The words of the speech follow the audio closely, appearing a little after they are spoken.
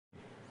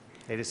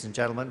Ladies and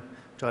gentlemen,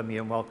 join me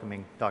in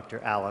welcoming Dr.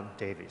 Alan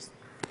Davies.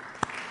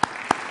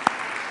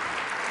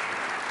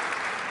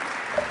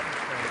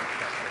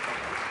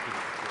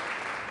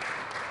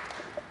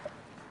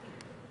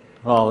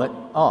 Well,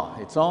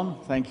 it's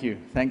on. Thank you.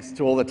 Thanks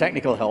to all the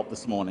technical help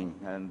this morning,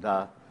 and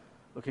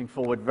looking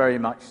forward very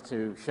much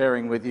to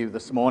sharing with you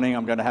this morning.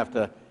 I'm going to have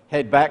to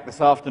head back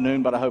this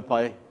afternoon, but I hope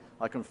I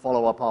can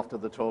follow up after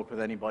the talk with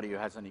anybody who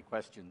has any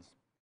questions.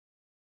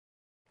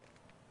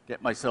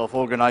 Get myself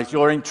organized.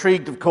 You're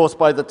intrigued, of course,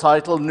 by the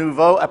title,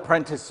 Nouveau,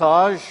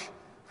 Apprentissage.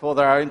 For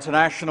our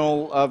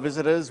international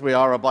visitors, we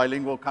are a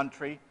bilingual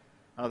country.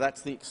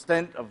 That's the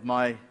extent of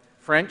my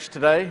French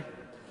today.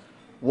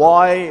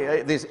 Why?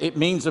 It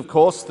means, of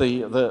course,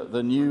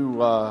 the new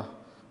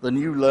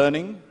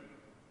learning.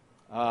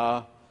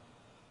 Why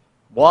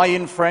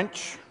in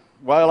French?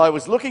 Well, I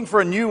was looking for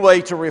a new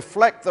way to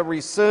reflect the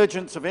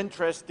resurgence of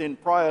interest in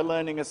prior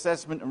learning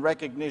assessment and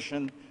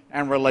recognition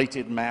and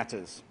related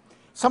matters.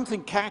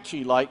 Something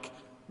catchy like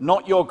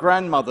not your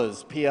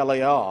grandmother's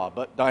PLAR,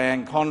 but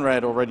Diane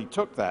Conrad already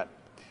took that.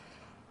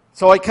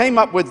 So I came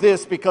up with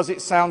this because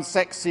it sounds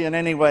sexy, and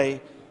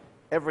anyway,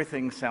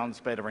 everything sounds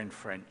better in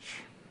French.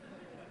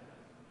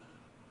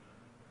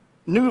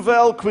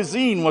 Nouvelle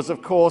cuisine was,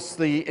 of course,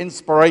 the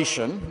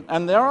inspiration,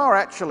 and there are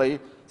actually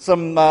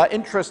some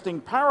interesting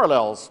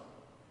parallels.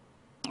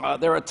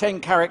 There are 10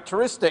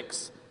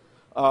 characteristics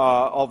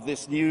of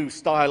this new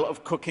style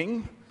of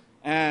cooking,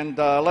 and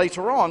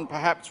later on,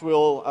 perhaps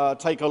we'll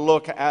take a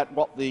look at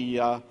what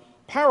the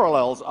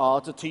parallels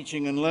are to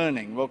teaching and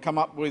learning. We'll come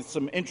up with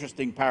some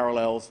interesting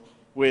parallels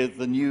with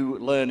the new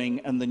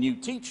learning and the new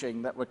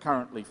teaching that we're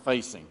currently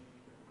facing.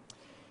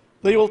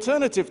 The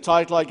alternative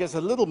title, I guess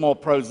a little more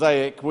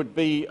prosaic, would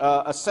be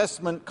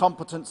Assessment,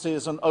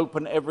 Competencies, and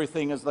Open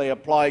Everything as They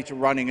Apply to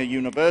Running a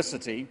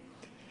University.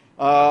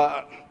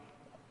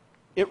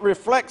 It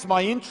reflects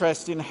my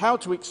interest in how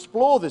to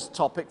explore this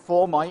topic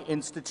for my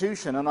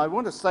institution. And I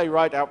want to say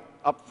right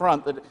up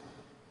front that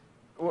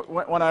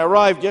when I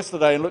arrived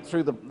yesterday and looked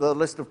through the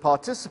list of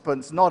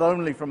participants, not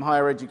only from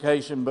higher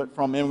education, but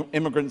from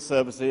immigrant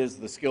services,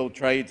 the skilled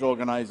trades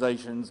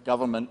organizations,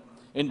 government,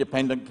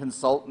 independent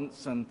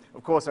consultants, and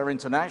of course our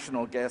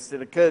international guests,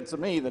 it occurred to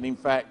me that in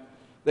fact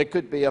there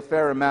could be a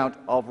fair amount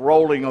of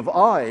rolling of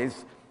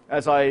eyes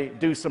as I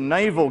do some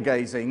navel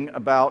gazing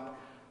about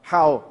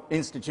how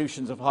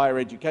institutions of higher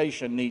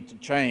education need to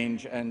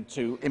change and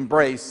to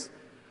embrace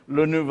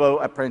le nouveau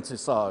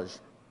apprentissage.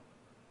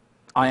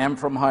 I am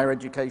from higher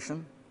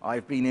education.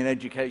 I've been in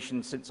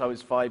education since I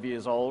was 5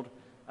 years old,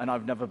 and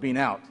I've never been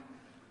out.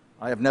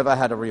 I have never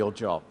had a real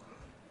job.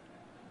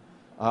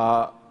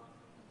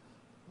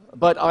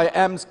 But I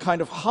am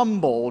kind of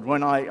humbled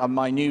when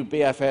my new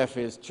BFF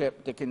is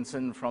Chip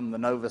Dickinson from the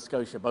Nova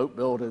Scotia Boat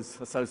Builders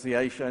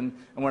Association,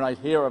 and when I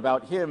hear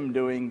about him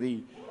doing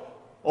the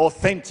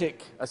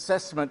authentic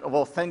assessment of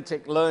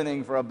authentic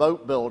learning for a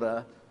boat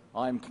builder,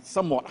 I'm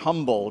somewhat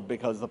humbled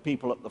because the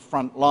people at the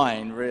front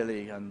line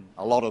really, and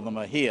a lot of them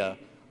are here,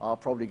 are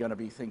probably going to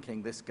be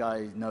thinking this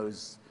guy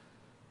knows,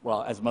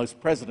 well, as most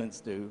presidents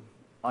do,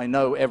 I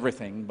know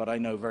everything, but I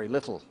know very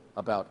little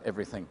about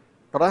everything.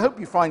 But I hope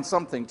you find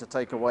something to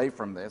take away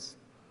from this.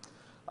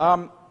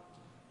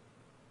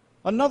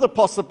 Another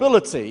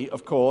possibility,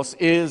 of course,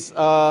 is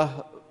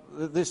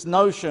this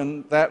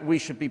notion that we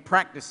should be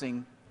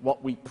practicing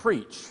what we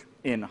preach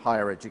in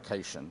higher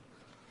education.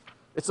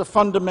 It's a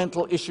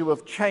fundamental issue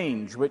of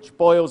change, which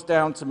boils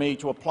down to me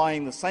to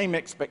applying the same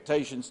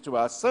expectations to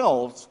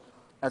ourselves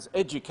as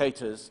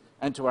educators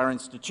and to our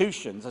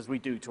institutions as we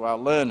do to our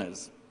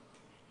learners.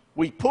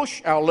 We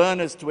push our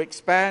learners to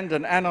expand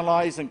and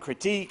analyze and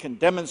critique and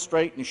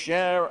demonstrate and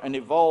share and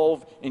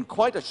evolve in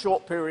quite a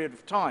short period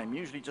of time,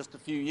 usually just a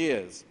few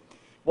years,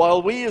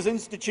 while we as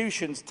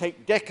institutions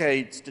take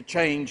decades to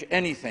change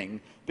anything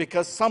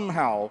because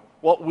somehow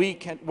what we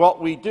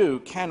do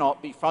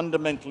cannot be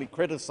fundamentally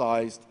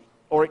criticized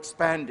or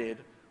expanded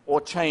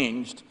or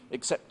changed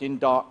except in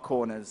dark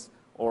corners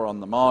or on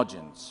the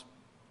margins.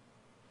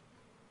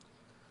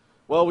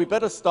 Well, we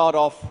better start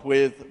off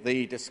with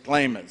the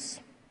disclaimers.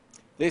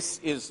 This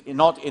is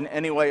not in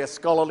any way a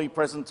scholarly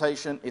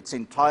presentation. It's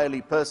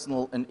entirely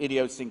personal and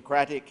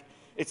idiosyncratic.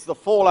 It's the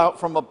fallout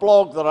from a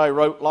blog that I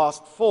wrote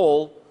last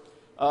fall.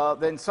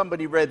 Then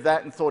somebody read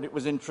that and thought it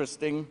was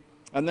interesting.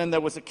 And then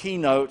there was a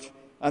keynote,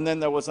 and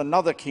then there was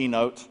another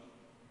keynote.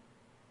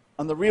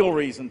 And the real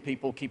reason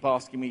people keep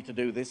asking me to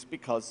do this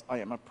because I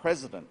am a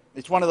president.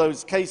 It's one of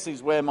those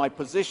cases where my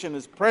position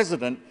as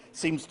president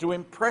seems to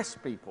impress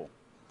people.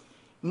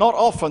 Not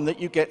often that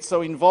you get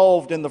so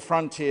involved in the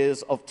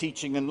frontiers of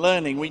teaching and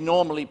learning. We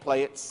normally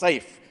play it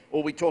safe,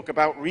 or we talk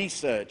about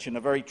research in a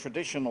very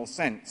traditional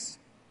sense.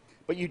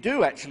 But you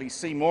do actually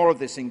see more of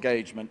this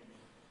engagement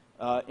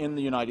in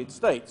the United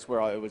States,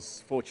 where I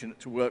was fortunate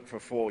to work for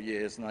 4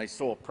 years, and I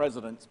saw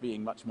presidents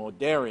being much more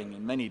daring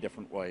in many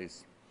different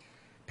ways.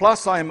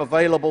 Plus, I am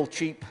available,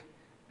 cheap,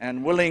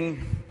 and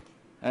willing,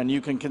 and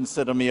you can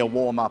consider me a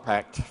warm-up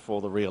act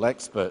for the real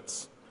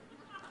experts.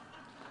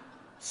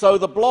 So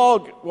the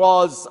blog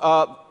was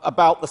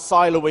about the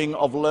siloing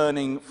of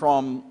learning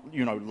from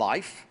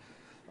life.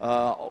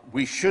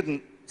 We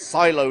shouldn't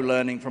silo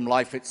learning from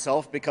life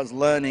itself, because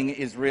learning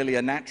is really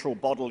a natural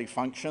bodily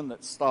function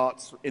that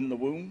starts in the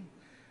womb.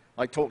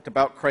 I talked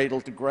about cradle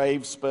to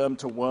grave, sperm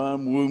to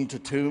worm, womb to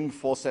tomb,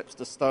 forceps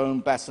to stone,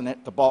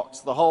 bassinet to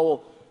box.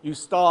 You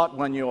start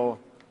when you're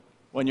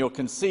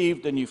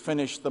conceived, and you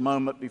finish the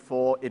moment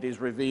before it is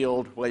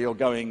revealed where you're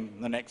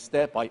going the next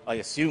step. I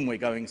assume we're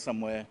going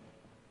somewhere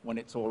when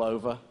it's all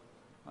over.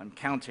 I'm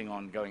counting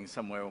on going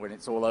somewhere when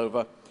it's all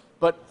over.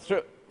 But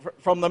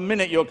from the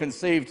minute you're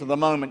conceived to the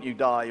moment you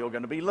die, you're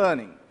going to be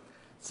learning.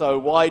 So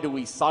why do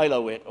we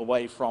silo it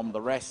away from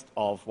the rest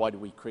of, why do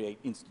we create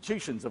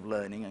institutions of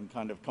learning and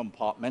kind of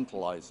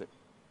compartmentalize it?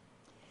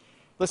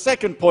 The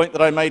second point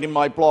that I made in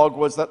my blog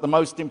was that the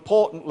most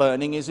important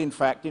learning is in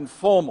fact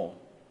informal.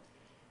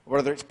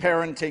 Whether it's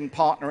parenting,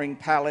 partnering,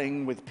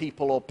 palling with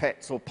people or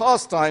pets or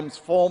pastimes,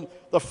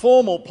 the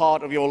formal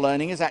part of your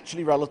learning is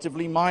actually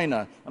relatively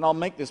minor. And I'll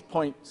make this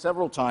point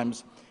several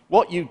times.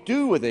 What you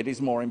do with it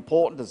is more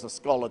important as a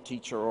scholar,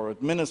 teacher, or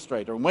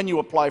administrator. And when you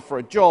apply for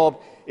a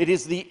job, it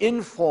is the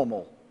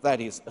informal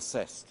that is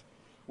assessed.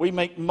 We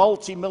make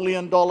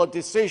multi-million-dollar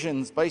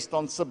decisions based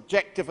on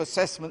subjective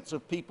assessments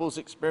of people's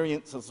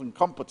experiences and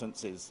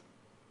competencies.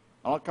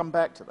 And I'll come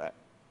back to that.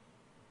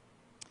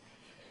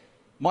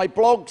 My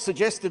blog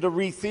suggested a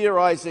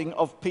re-theorizing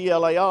of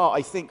PLAR.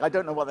 I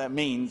don't know what that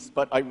means,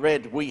 but I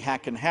read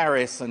Wehack and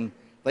Harris, and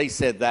they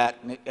said that,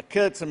 and it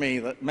occurred to me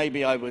that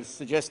maybe I was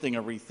suggesting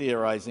a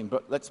re-theorizing,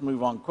 but let's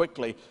move on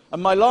quickly.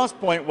 And my last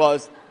point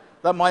was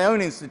that my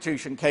own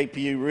institution,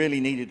 KPU,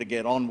 really needed to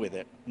get on with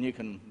it.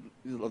 And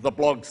the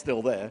blog's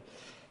still there.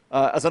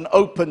 As an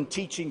open,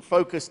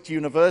 teaching-focused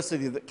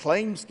university that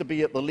claims to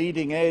be at the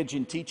leading edge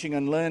in teaching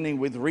and learning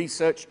with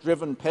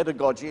research-driven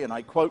pedagogy, and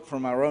I quote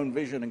from our own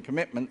vision and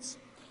commitments,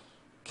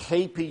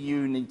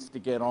 KPU needs to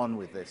get on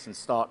with this and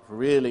start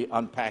really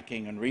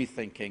unpacking and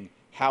rethinking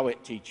how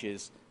it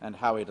teaches and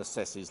how it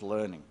assesses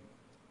learning.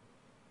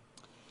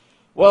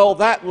 Well,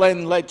 that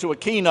then led to a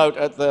keynote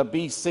at the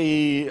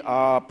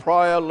BC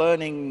Prior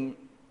Learning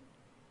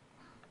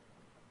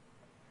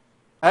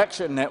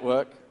Action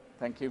Network.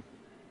 Thank you.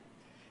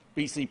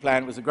 BC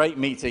Plan was a great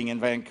meeting in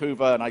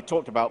Vancouver, and I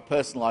talked about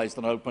personalized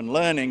and open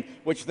learning,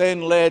 which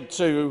then led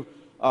to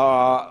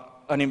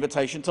an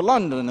invitation to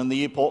London and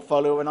the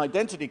ePortfolio and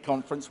Identity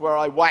Conference, where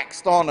I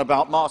waxed on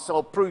about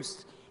Marcel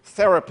Proust's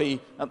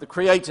therapy at the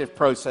creative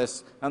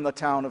process and the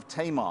town of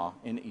Tamar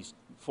in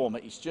former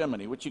East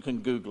Germany, which you can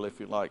Google if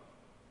you like.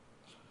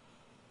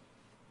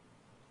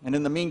 And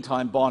in the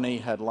meantime, Bonnie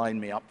had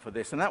lined me up for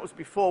this, and that was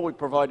before we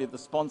provided the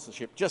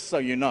sponsorship, just so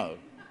you know.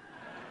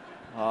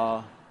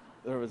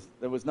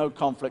 There was no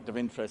conflict of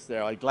interest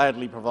there. I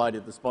gladly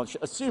provided the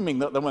sponsorship, assuming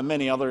that there were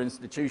many other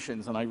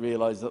institutions, and I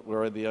realized that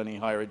we're the only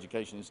higher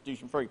education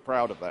institution. Very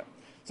proud of that.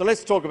 So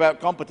let's talk about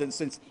competence,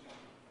 since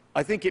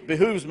I think it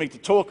behooves me to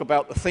talk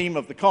about the theme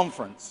of the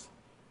conference,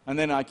 and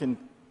then I can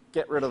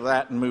get rid of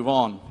that and move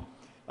on.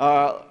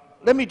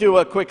 Let me do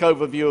a quick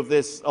overview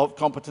of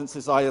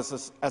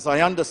competencies as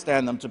I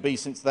understand them to be,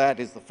 since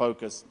that is the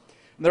focus.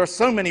 And there are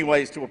so many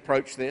ways to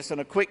approach this, and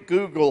a quick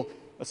Google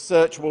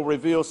search will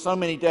reveal so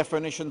many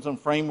definitions and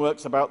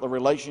frameworks about the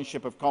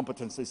relationship of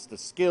competencies to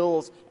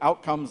skills,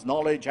 outcomes,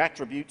 knowledge,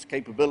 attributes,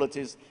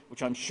 capabilities,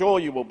 which I'm sure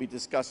you will be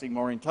discussing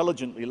more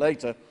intelligently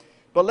later.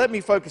 But let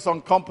me focus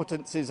on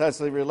competencies as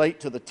they relate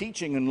to the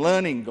teaching and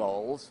learning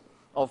goals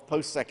of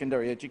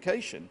post-secondary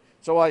education.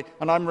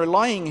 I'm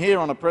relying here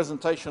on a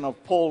presentation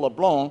of Paul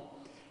LeBlanc,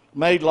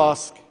 made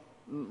last,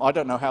 I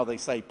don't know how they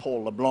say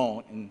Paul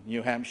LeBlanc in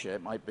New Hampshire,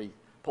 it might be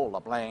Paul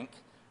LeBlanc,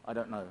 I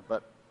don't know,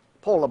 but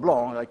Paul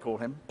LeBlanc, they call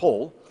him,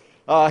 Paul.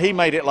 He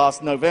made it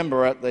last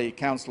November at the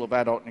Council of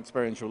Adult and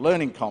Experiential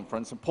Learning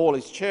Conference, and Paul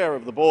is chair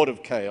of the board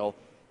of CALE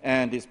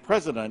and is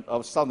president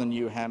of Southern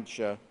New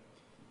Hampshire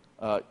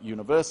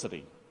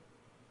University.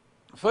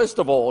 First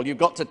of all, you've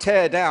got to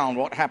tear down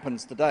what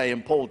happens today,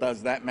 and Paul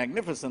does that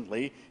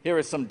magnificently. Here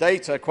is some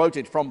data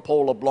quoted from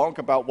Paul LeBlanc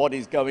about what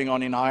is going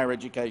on in higher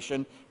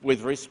education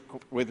with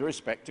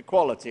respect to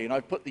quality. And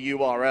I've put the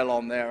URL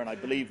on there, and I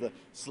believe the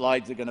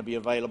slides are going to be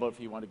available if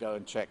you want to go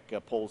and check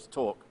Paul's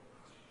talk.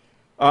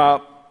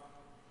 According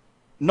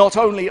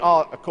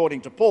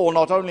to Paul,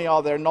 not only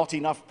are there not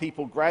enough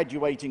people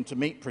graduating to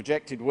meet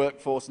projected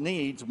workforce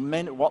needs,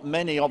 what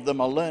many of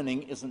them are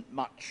learning isn't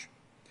much.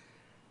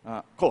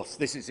 Of course,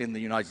 this is in the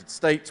United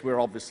States. We're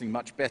obviously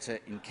much better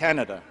in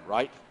Canada,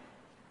 right?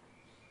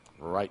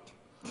 Right.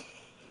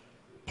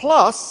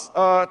 Plus,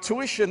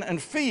 tuition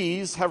and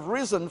fees have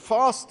risen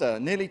faster,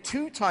 nearly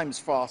 2 times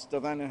faster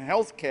than in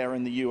healthcare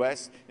in the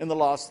US in the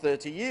last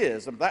 30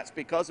 years. And that's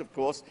because, of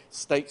course,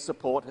 state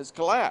support has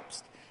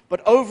collapsed.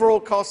 But overall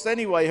costs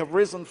anyway have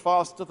risen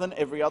faster than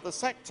every other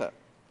sector.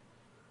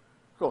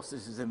 Of course,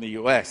 this is in the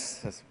US.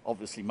 That's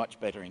obviously much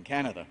better in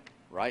Canada,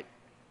 right?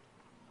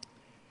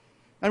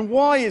 And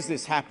why is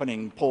this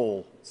happening,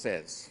 Paul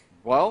says?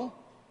 Well,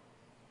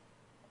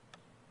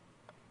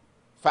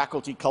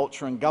 faculty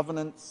culture and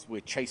governance,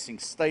 we're chasing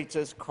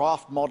status,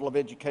 craft model of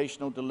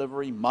educational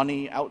delivery,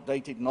 money,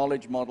 outdated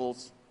knowledge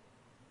models.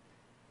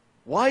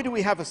 Why do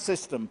we have a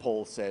system,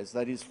 Paul says,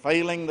 that is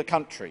failing the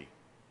country?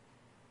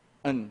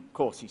 And, of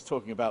course, he's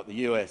talking about the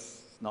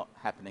US, it's not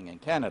happening in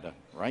Canada,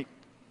 right?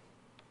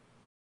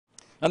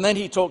 And then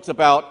he talks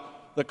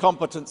about the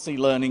competency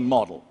learning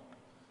model,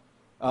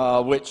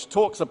 which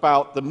talks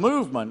about the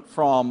movement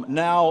from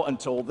now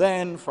until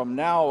then, from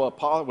now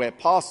where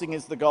passing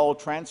is the goal,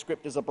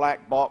 transcript is a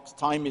black box,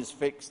 time is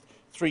fixed,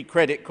 3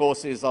 credit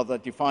courses are the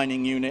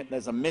defining unit,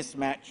 there's a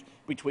mismatch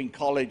between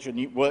college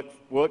and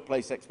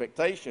workplace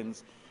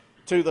expectations,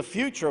 to the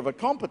future of a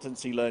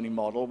competency learning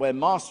model where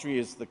mastery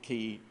is the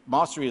key,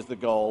 mastery is the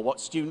goal, what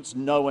students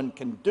know and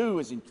can do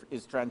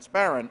is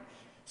transparent,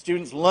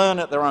 students learn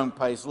at their own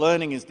pace,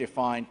 learning is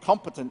defined,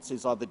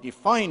 competencies are the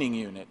defining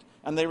unit,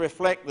 and they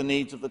reflect the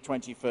needs of the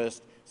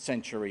 21st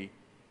century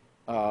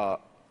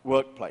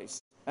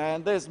workplace.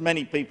 And there's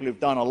many people who've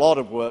done a lot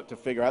of work to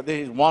figure out,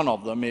 this is one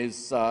of them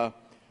is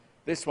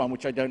this one,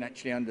 which I don't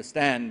actually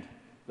understand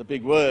the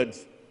big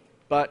words,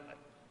 but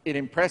it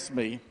impressed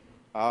me.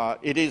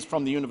 It is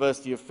from the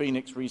University of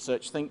Phoenix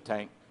research think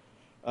tank,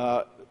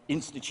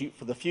 Institute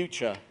for the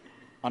Future,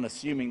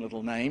 unassuming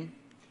little name.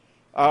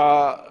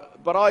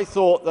 But I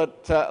thought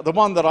that the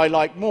one that I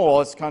like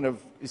more is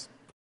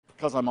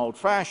because I'm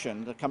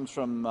old-fashioned. It comes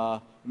from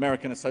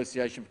American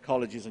Association for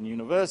Colleges and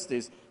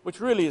Universities,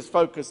 which really is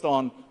focused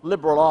on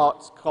liberal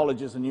arts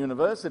colleges and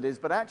universities,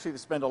 but actually they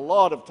spend a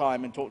lot of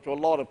time and talk to a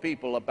lot of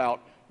people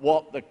about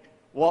what the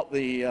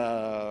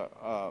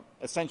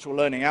essential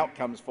learning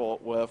outcomes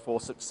were for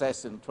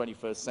success in the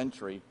 21st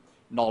century: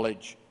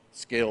 knowledge,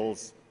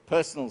 skills,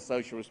 personal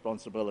social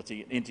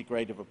responsibility,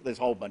 integrative. There's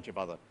a whole bunch of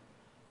other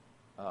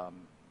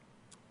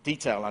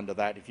detail under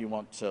that if you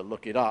want to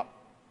look it up.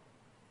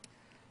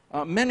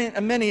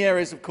 Many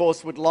areas, of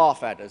course, would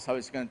laugh at us. I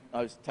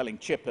was telling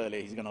Chip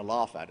earlier he's going to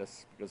laugh at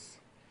us because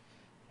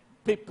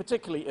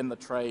particularly in the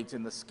trades,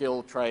 in the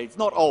skilled trades,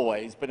 not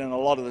always, but in a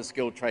lot of the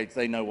skilled trades,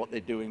 they know what they're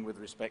doing with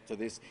respect to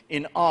this.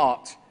 In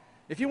art,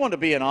 if you want to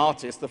be an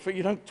artist,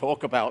 you don't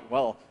talk about,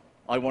 well,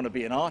 I want to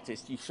be an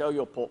artist. You show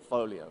your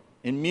portfolio.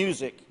 In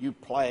music, you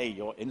play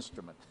your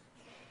instrument.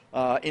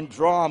 In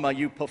drama,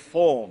 you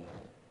perform.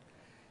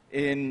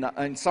 In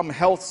some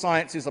health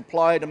sciences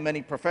applied and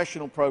many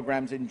professional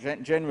programs in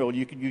general,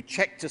 you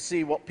check to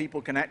see what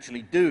people can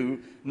actually do,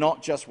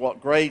 not just what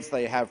grades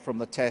they have from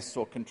the tests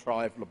or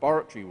contrived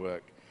laboratory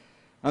work.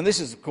 And this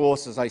is, of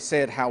course, as I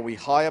said, how we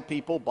hire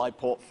people by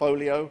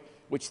portfolio,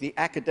 which the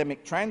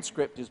academic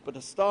transcript is but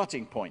a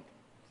starting point,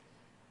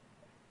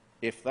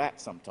 if that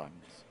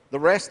sometimes. The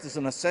rest is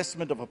an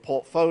assessment of a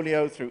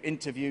portfolio through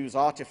interviews,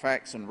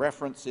 artifacts, and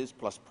references,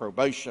 plus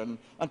probation,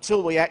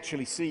 until we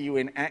actually see you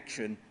in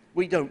action.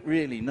 We don't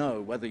really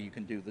know whether you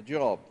can do the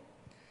job.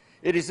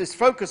 It is this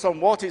focus on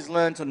what is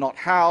learned and not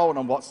how, and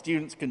on what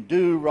students can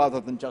do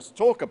rather than just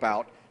talk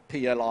about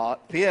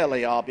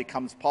PLAR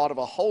becomes part of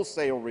a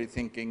wholesale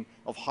rethinking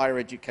of higher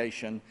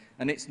education,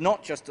 and it's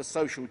not just a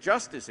social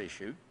justice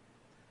issue,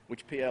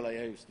 which PLAR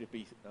used to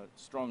be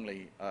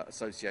strongly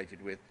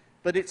associated with,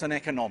 but it's an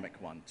economic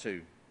one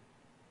too.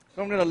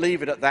 So I'm going to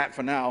leave it at that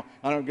for now,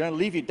 and I'm going to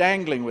leave you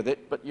dangling with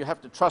it, but you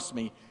have to trust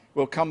me.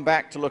 We'll come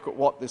back to look at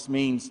what this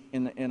means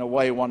in a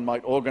way one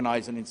might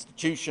organize an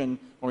institution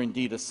or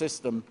indeed a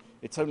system.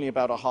 It's only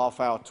about a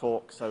half-hour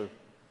talk, so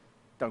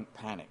don't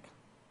panic.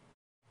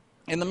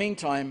 In the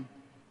meantime,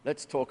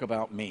 let's talk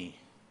about me,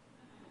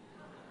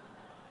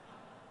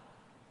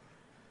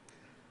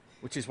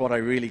 which is what I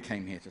really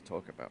came here to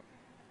talk about.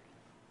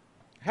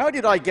 How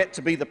did I get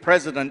to be the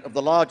president of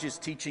the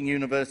largest teaching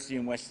university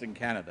in Western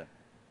Canada?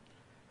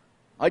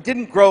 I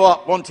didn't grow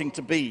up wanting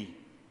to be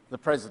the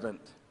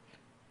president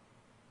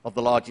of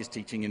the largest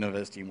teaching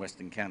university in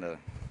Western Canada.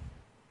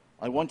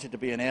 I wanted to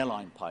be an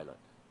airline pilot.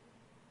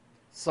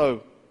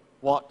 So,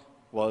 what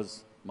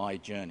was my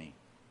journey?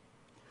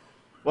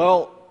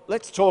 Well,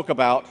 let's talk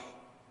about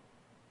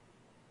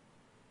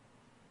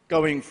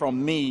going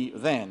from me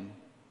then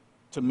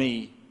to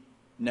me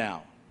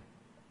now.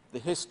 The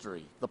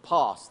history, the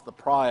past, the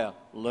prior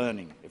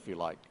learning, if you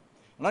like.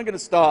 And I'm going to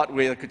start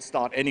with, I could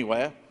start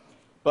anywhere,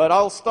 but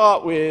I'll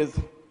start with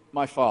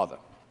my father.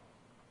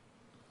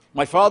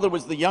 My father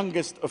was the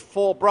youngest of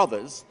 4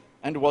 brothers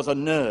and was a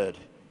nerd.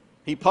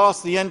 He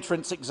passed the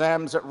entrance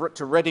exams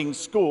to Reading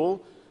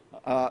School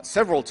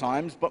several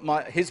times, but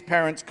his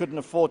parents couldn't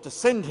afford to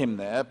send him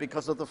there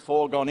because of the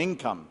foregone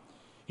income.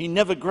 He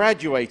never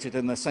graduated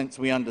in the sense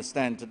we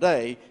understand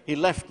today. He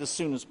left as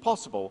soon as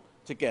possible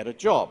to get a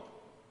job.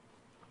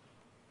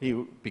 He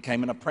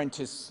became an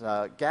apprentice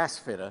gas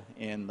fitter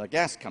in the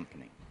gas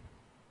company.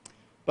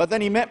 But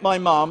then he met my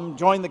mum,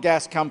 joined the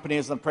gas company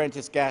as an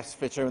apprentice gas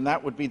fitter, and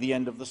that would be the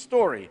end of the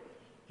story.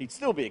 He'd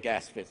still be a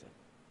gas fitter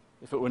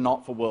if it were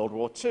not for World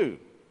War II.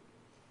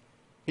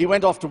 He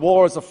went off to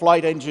war as a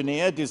flight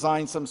engineer,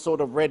 designed some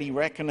sort of ready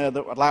reckoner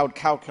that allowed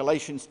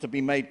calculations to be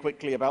made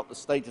quickly about the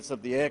status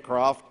of the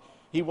aircraft.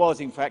 He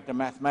was, in fact, a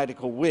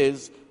mathematical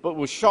whiz, but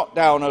was shot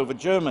down over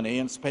Germany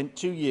and spent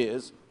 2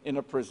 years in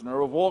a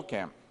prisoner of war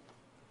camp.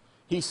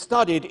 He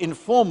studied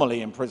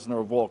informally in prisoner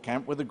of war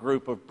camp with a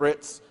group of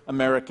Brits,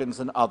 Americans,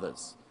 and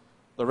others.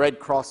 The Red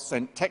Cross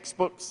sent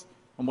textbooks,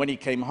 And when he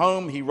came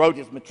home, he wrote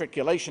his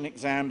matriculation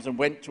exams and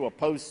went to a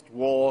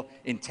post-war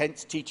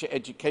intense teacher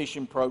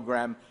education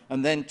program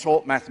and then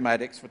taught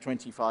mathematics for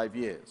 25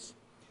 years.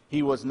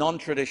 He was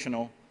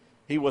non-traditional,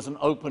 he was an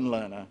open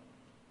learner,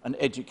 and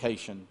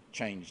education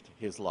changed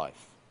his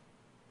life.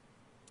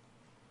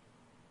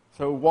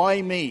 So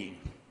why me?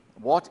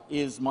 What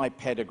is my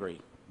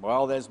pedigree?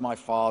 Well, there's my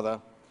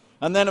father.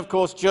 And then, of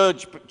course,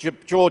 George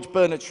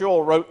Bernard Shaw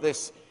wrote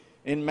this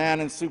in Man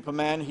and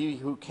Superman: he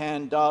who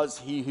can does,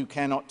 he who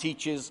cannot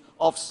teaches,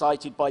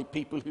 oft-cited by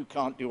people who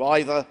can't do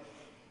either.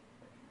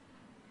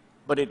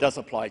 But it does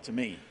apply to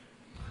me.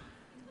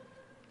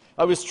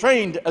 I was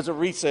trained as a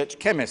research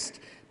chemist,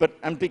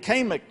 and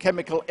became a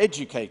chemical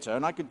educator,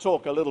 and I can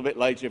talk a little bit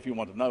later if you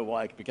want to know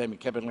why I became a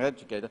chemical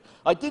educator.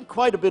 I did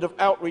quite a bit of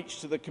outreach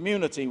to the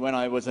community when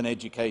I was an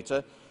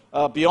educator,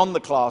 beyond the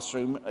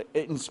classroom,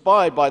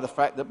 inspired by the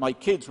fact that my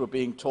kids were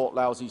being taught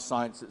lousy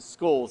science at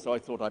school, so I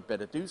thought I'd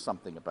better do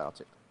something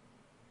about it.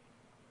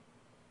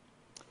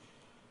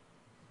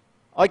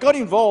 I got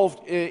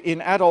involved in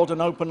adult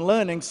and open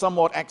learning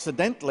somewhat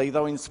accidentally,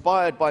 though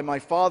inspired by my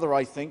father,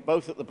 I think,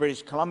 both at the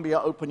British Columbia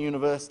Open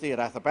University, at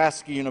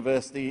Athabasca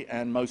University,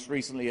 and most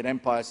recently at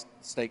Empire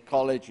State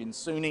College in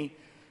SUNY,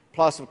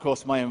 plus, of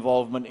course, my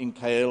involvement in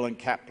CAPLA and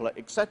CAPLA,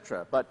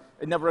 etc. But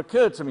it never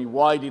occurred to me,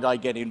 why did I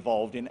get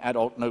involved in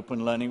adult and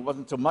open learning? It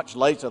wasn't until much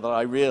later that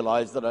I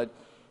realized that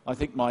I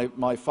think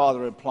my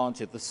father had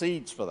planted the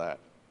seeds for that.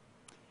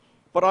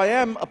 But I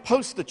am a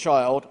poster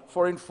child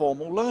for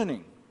informal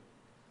learning.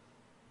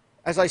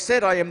 As I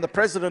said, I am the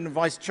president and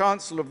vice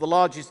chancellor of the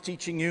largest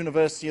teaching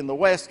university in the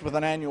West, with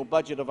an annual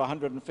budget of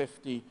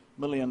 $150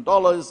 million,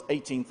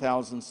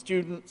 18,000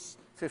 students,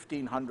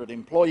 1,500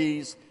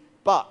 employees.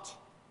 But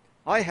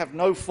I have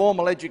no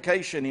formal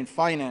education in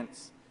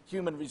finance,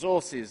 human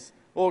resources,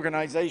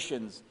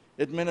 organizations,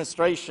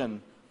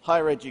 administration,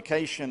 higher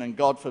education, and,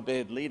 God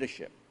forbid,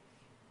 leadership.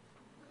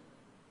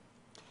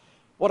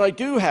 What I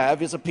do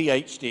have is a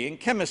PhD in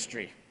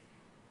chemistry,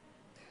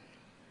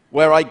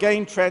 where I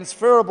gained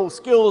transferable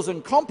skills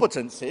and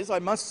competencies. I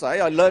must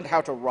say, I learned how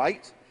to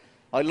write,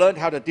 I learned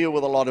how to deal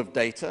with a lot of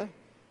data,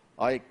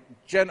 I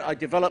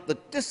developed the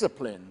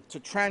discipline to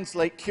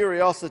translate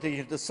curiosity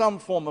into some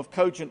form of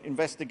cogent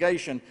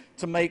investigation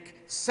to make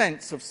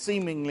sense of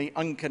seemingly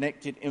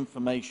unconnected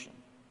information.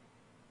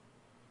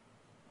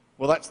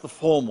 Well, that's the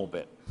formal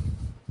bit.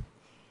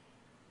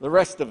 The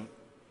rest of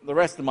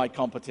my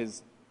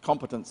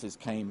competencies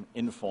came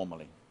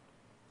informally.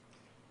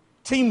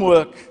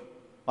 Teamwork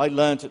I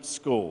learned at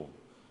school.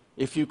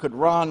 If you could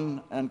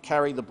run and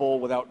carry the ball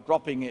without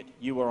dropping it,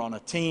 you were on a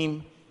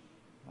team.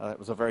 It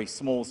was a very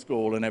small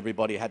school and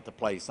everybody had to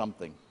play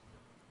something.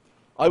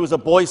 I was a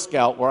Boy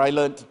Scout where I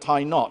learned to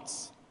tie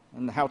knots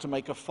and how to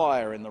make a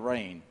fire in the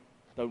rain.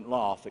 Don't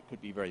laugh, it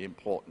could be very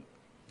important.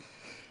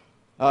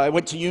 I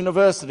went to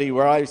university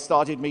where I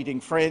started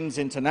meeting friends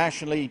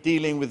internationally,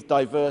 dealing with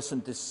diverse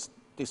and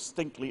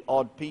distinctly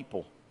odd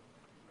people.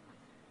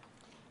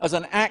 As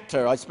an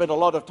actor, I spent a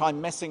lot of time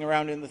messing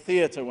around in the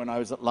theatre when I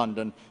was at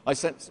London. I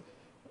spent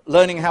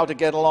learning how to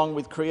get along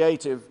with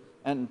creative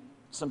and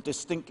some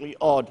distinctly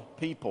odd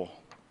people.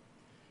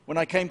 When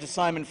I came to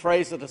Simon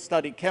Fraser to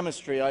study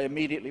chemistry, I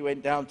immediately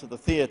went down to the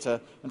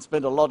theatre and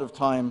spent a lot of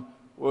time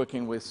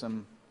working with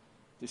some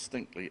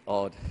distinctly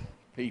odd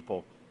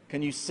people.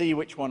 Can you see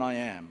which one I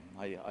am?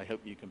 I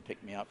hope you can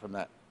pick me up from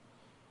that.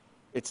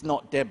 It's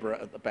not Deborah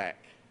at the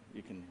back.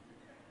 You can.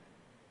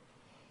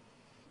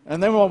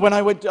 And then when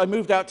I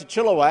moved out to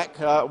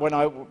Chilliwack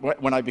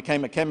when I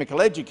became a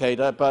chemical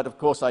educator, but of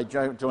course I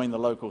joined the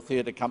local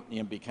theatre company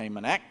and became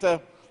an actor.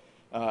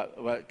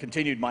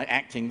 Continued my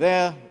acting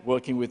there,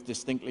 working with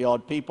distinctly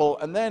odd people,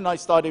 and then I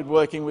started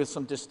working with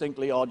some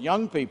distinctly odd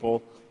young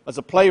people as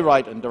a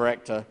playwright and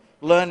director,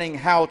 learning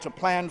how to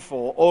plan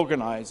for,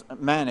 organize, and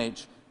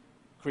manage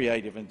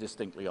creative and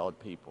distinctly odd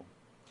people.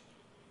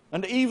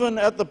 And even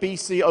at the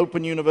BC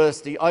Open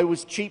University, I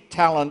was cheap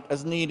talent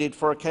as needed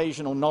for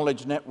occasional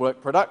Knowledge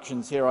Network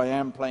productions. Here I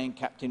am playing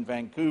Captain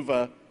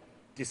Vancouver,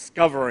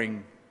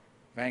 discovering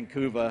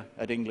Vancouver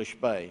at English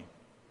Bay.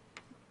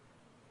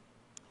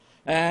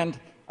 And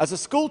as a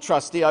school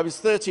trustee, I was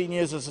 13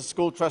 years as a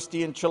school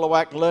trustee in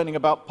Chilliwack, learning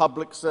about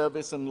public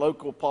service and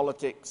local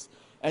politics,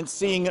 and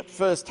seeing at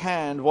first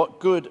hand what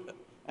good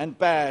and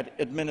bad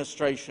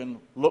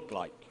administration looked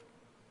like.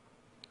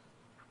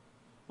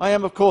 I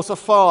am, of course, a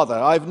father.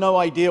 I have no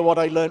idea what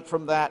I learnt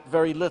from that,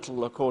 very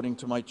little, according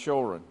to my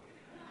children.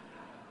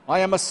 I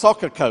am a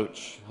soccer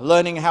coach,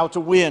 learning how to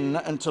win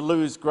and to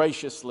lose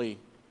graciously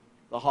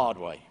the hard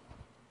way.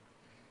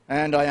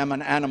 And I am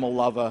an animal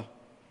lover,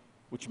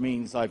 which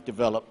means I've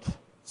developed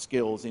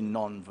skills in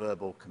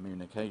non-verbal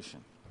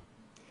communication.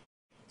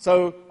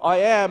 So I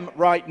am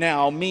right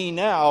now, me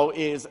now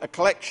is a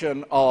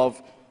collection of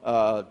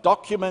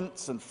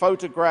documents and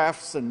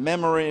photographs and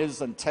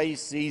memories and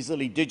tastes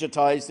easily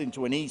digitized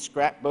into an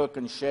e-scrapbook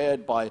and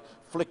shared by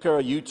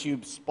Flickr,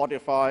 YouTube,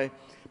 Spotify.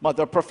 But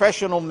the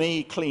professional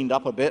me cleaned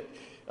up a bit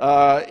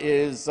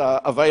is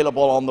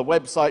available on the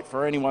website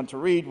for anyone to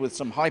read, with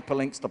some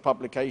hyperlinks to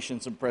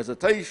publications and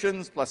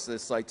presentations, plus the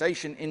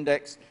citation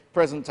index,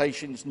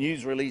 presentations,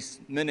 news release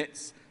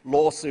minutes,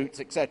 lawsuits,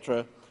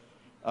 etc.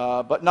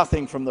 But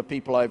nothing from the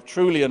people I've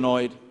truly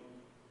annoyed.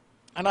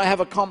 And I have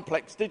a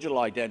complex digital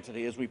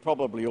identity, as we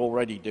probably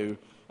already do,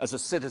 as a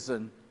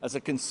citizen, as a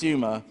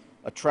consumer,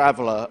 a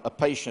traveler, a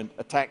patient,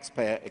 a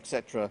taxpayer,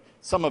 etc.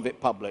 Some of it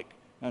public,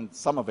 and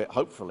some of it,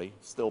 hopefully,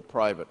 still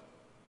private.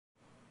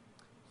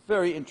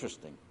 Very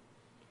interesting.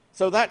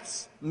 So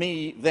that's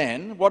me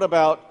then. What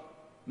about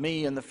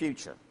me in the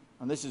future?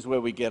 And this is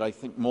where we get, I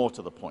think, more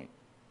to the point.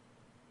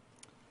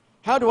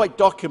 How do I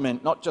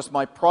document not just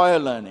my prior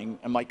learning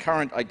and my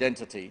current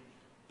identity,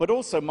 but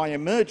also my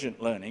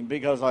emergent learning,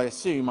 because I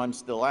assume I'm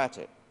still at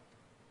it?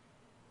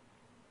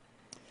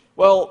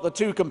 Well, the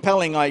two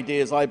compelling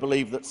ideas, I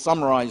believe, that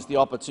summarize the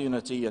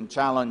opportunity and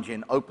challenge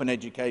in open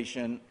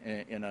education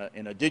in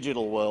a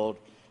digital world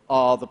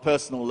are the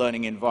personal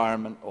learning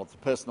environment, or the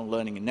personal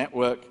learning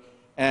network,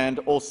 and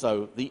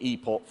also the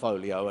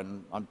e-portfolio.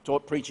 And I'm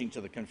preaching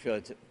to the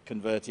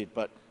converted,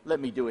 but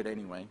let me do it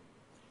anyway.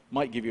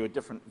 Might give you a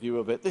different view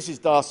of it. This is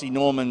Darcy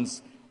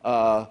Norman's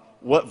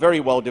very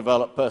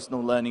well-developed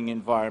personal learning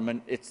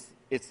environment.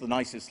 It's the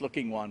nicest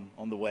looking one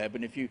on the web,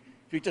 and if you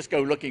just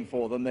go looking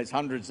for them, there's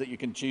hundreds that you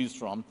can choose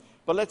from.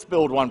 But let's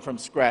build one from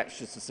scratch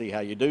just to see how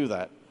you do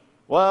that.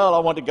 Well, I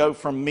want to go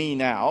from me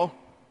now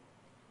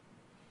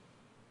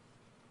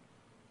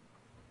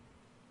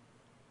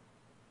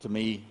to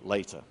me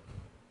later.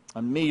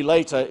 And me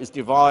later is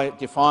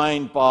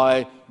defined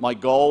by my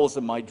goals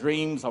and my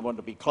dreams. I want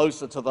to be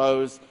closer to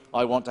those.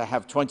 I want to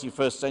have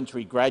 21st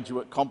century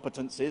graduate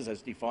competencies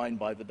as defined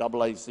by the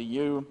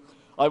AACU.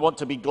 I want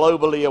to be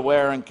globally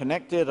aware and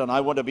connected, and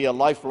I want to be a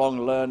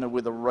lifelong learner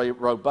with a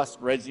robust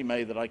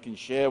resume that I can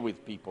share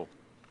with people.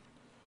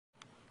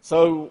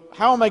 So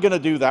how am I going to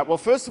do that? Well,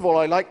 first of all,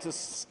 I like to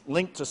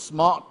link to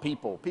smart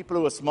people, people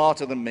who are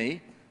smarter than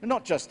me, and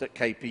not just at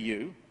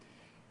KPU,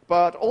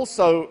 but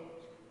also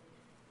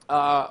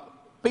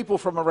people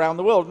from around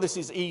the world. And this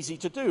is easy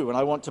to do, and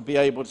I want to be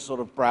able to sort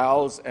of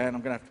browse, and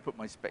I'm going to have to put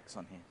my specs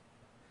on here.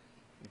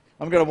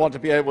 I'm going to want to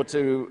be able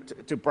to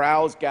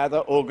browse, gather,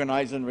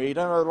 organize, and read. And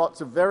there are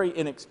lots of very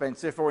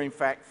inexpensive, or in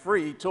fact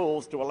free,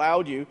 tools to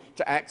allow you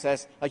to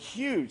access a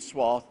huge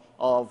swath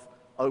of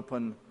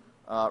open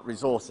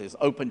resources.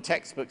 Open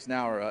textbooks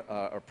now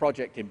are a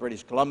project in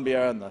British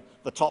Columbia, and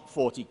the top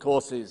 40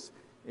 courses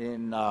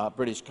in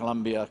British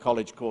Columbia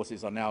college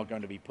courses are now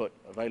going to be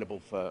available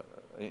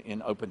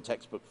in open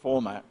textbook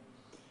format.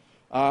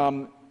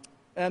 And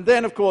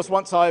then, of course,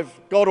 once I've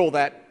got all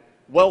that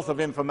wealth of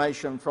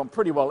information from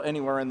pretty well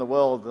anywhere in the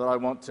world that I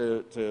want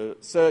to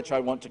search, I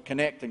want to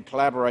connect and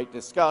collaborate,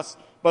 discuss,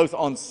 both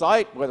on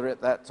site, whether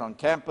that's on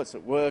campus,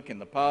 at work, in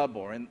the pub,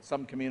 or in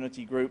some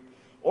community group,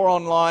 or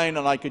online,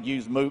 and I could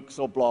use MOOCs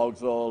or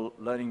blogs or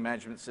learning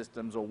management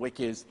systems or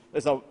wikis.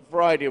 There's a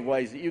variety of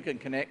ways that you can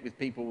connect with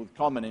people with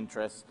common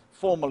interests,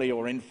 formally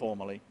or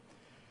informally.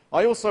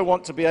 I also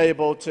want to be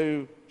able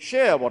to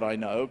share what I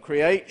know,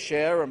 create,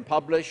 share, and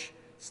publish,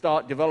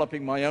 start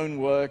developing my own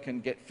work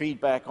and get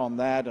feedback on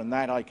that, and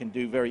that I can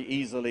do very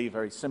easily,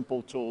 very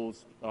simple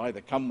tools that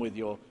either come with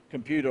your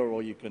computer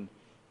or you can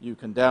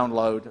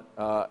download,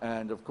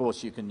 and of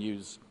course you can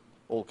use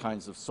all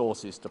kinds of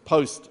sources to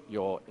post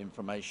your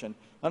information.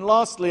 And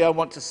lastly, I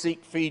want to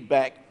seek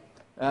feedback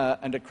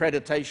and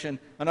accreditation,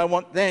 and I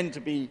want then to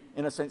be,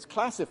 in a sense,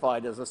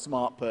 classified as a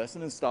smart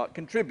person and start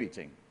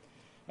contributing.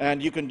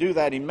 And you can do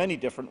that in many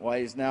different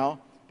ways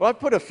now. But I've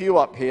put a few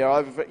up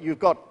here. You've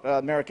got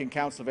American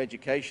Council of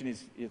Education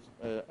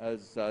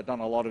has done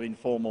a lot of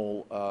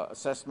informal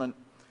assessment.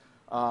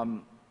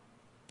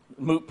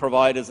 MOOC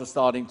providers are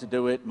starting to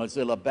do it.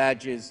 Mozilla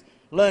Badges.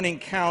 Learning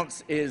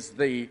Counts is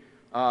the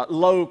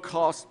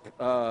low-cost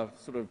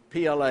sort of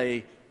PLA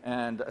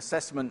and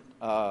assessment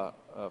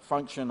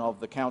function of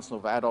the Council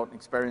of Adult and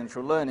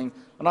Experiential Learning.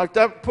 And I've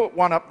put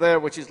one up there,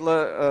 which is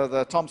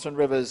the Thompson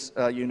Rivers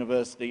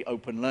University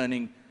Open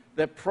Learning.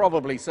 They're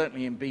probably,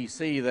 certainly in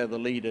BC, they're the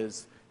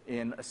leaders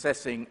in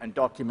assessing and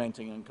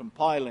documenting and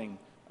compiling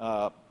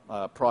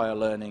prior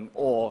learning,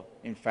 or,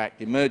 in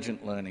fact,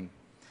 emergent learning.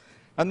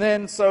 And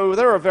then, so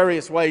there are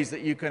various ways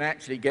that you can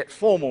actually get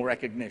formal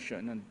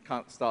recognition and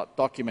start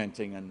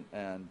documenting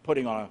and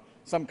putting on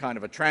some kind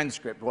of a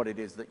transcript what it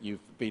is that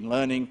you've been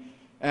learning.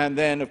 And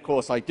then, of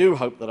course, I do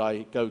hope that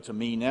I go to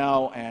me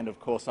now, and of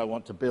course I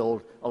want to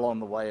build along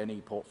the way an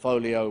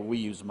e-portfolio. We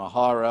use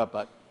Mahara,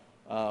 but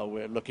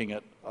we're looking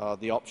at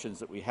the options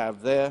that we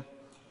have there.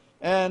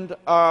 And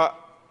there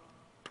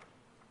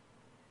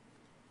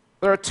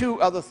are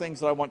two other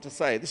things that I want to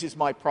say. This is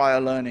my prior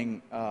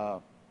learning,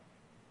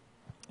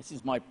 this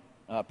is my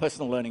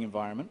personal learning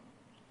environment.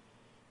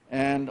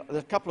 And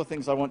there's a couple of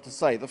things I want to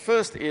say. The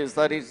first is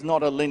that it's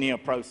not a linear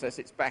process.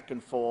 It's back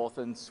and forth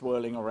and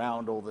swirling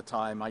around all the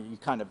time. You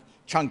kind of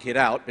chunk it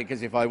out,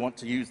 because if I want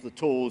to use the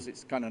tools,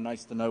 it's kind of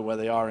nice to know where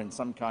they are in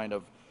some kind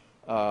of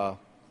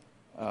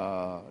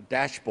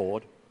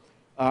dashboard.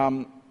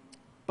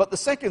 But the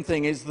second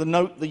thing is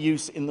note the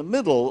use in the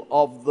middle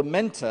of the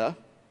mentor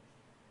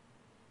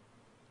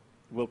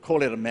we'll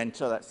call it a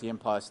mentor, that's the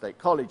Empire State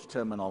College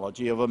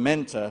terminology of a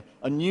mentor,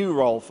 a new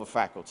role for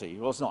faculty.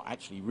 Well, it's not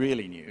actually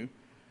really new,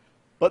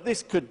 but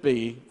this could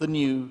be the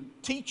new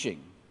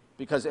teaching,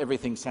 because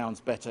everything sounds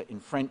better in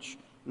French,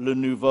 le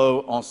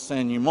nouveau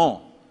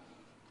enseignement.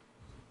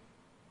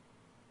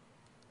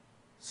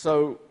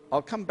 So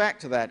I'll come back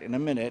to that in a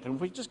minute, and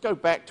if we just go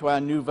back to our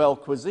Nouvelle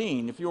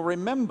Cuisine, if you'll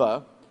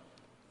remember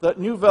that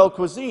Nouvelle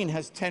Cuisine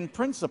has 10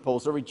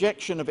 principles: a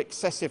rejection of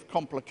excessive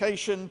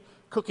complication,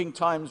 cooking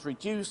times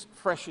reduced,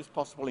 freshest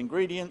possible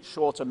ingredients,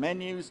 shorter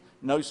menus,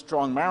 no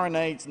strong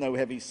marinades, no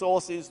heavy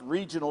sauces,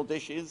 regional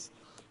dishes,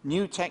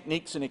 new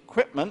techniques and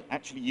equipment,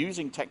 actually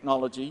using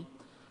technology,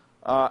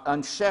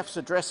 and chefs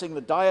addressing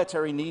the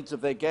dietary needs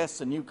of their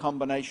guests and new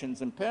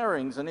combinations and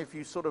pairings. And if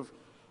you sort of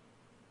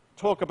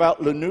talk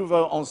about le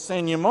nouveau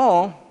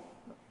enseignement,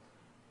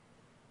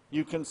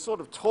 you can sort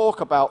of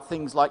talk about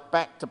things like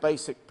back to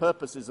basic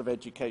purposes of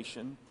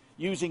education,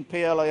 using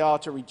PLAR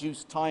to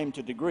reduce time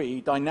to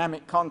degree,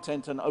 dynamic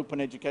content and open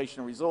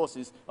educational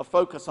resources, a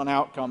focus on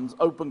outcomes,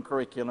 open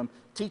curriculum,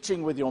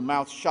 teaching with your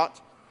mouth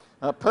shut,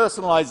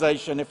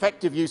 personalization,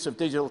 effective use of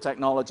digital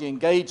technology,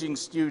 engaging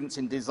students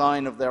in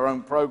design of their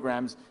own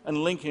programs, and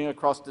linking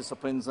across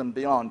disciplines and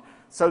beyond.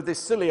 So this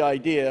silly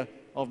idea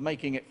of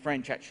making it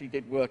French actually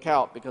did work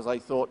out, because I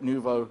thought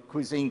Nouveau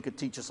Cuisine could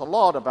teach us a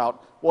lot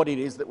about what it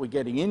is that we're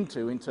getting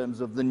into in terms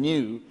of the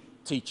new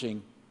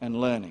teaching and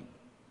learning.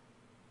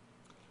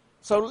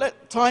 So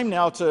time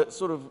now to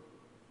sort of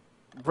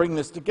bring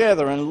this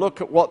together and look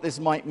at what this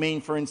might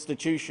mean for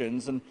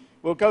institutions. And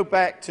we'll go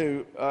back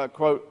to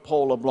quote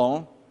Paul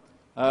LeBlanc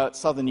at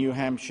Southern New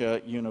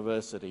Hampshire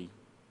University.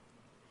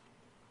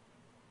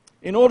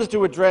 In order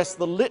to address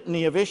the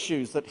litany of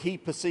issues that he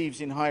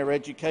perceives in higher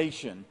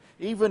education,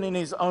 even in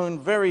his own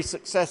very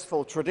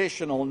successful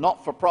traditional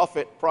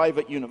not-for-profit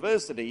private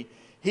university,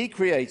 he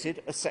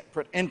created a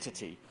separate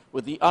entity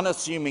with the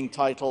unassuming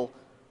title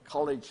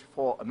College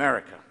for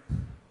America.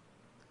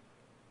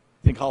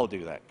 I think I'll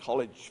do that,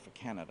 College for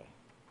Canada.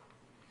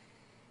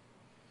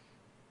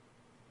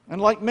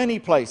 And like many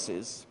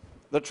places,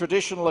 the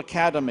traditional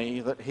academy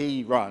that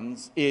he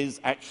runs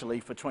is actually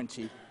for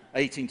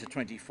 18 to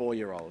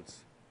 24-year-olds.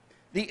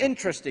 The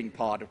interesting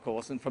part, of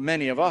course, and for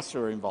many of us who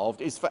are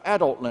involved, is for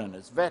adult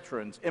learners,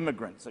 veterans,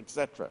 immigrants,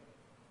 etc.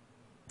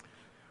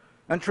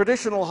 And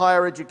traditional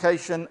higher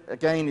education,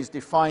 again, is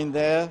defined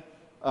there.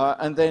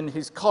 And then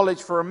his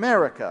College for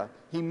America,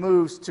 he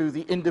moves to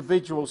the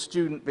individual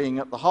student being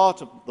at the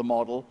heart of the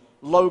model,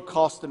 low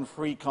cost and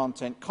free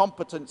content,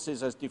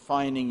 competencies as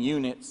defining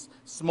units,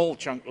 small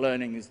chunk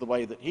learning is the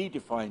way that he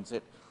defines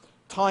it.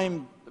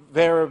 Time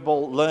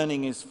variable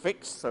learning is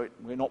fixed, so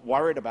we're not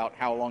worried about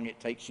how long it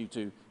takes you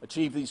to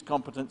achieve these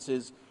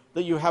competencies,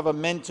 that you have a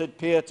mentored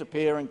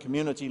peer-to-peer and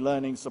community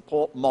learning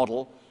support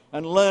model,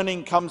 and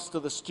learning comes to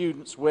the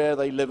students where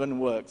they live and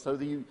work. So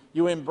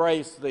you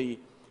embrace the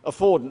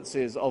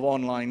affordances of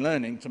online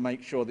learning to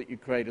make sure that you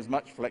create as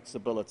much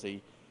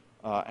flexibility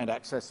and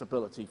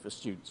accessibility for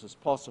students as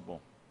possible.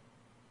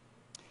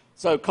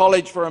 So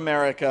College for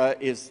America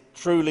is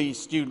truly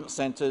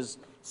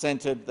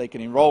student-centered. They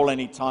can enroll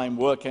anytime,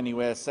 work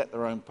anywhere, set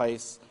their own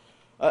pace.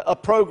 A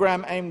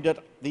program aimed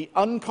at the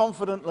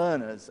unconfident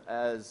learners,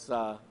 as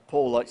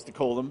Paul likes to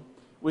call them,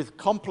 with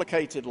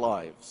complicated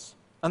lives.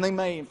 And they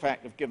may, in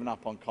fact, have given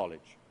up on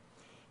college.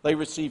 They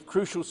receive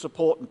crucial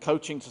support and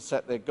coaching to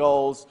set their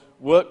goals.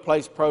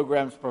 Workplace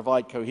programs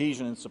provide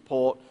cohesion and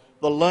support.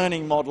 The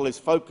learning model is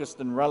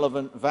focused and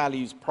relevant,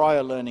 values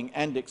prior learning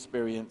and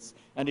experience,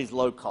 and is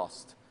low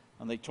cost.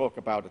 And they talk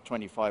about a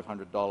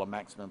 $2,500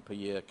 maximum per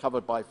year,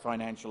 covered by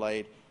financial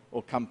aid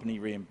or company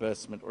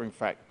reimbursement, or in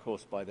fact, of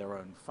course, by their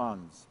own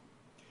funds.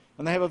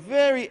 And they have a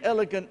very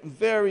elegant,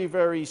 very,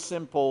 very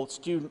simple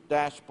student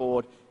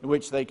dashboard in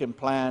which they can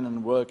plan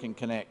and work and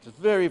connect. It's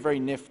very, very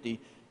nifty,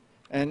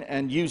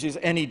 and uses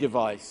any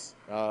device,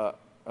 a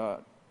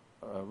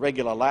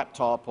regular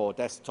laptop or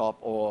desktop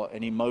or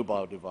any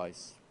mobile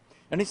device.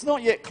 And it's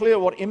not yet clear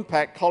what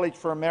impact College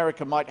for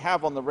America might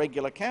have on the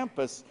regular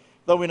campus,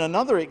 though in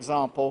another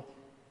example,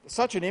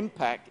 such an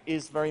impact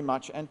is very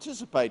much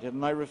anticipated.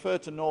 And I refer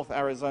to North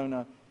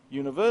Arizona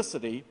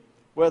University,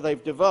 where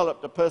they've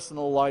developed a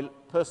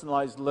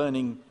personalized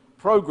learning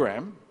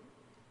program.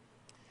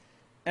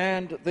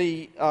 And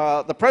the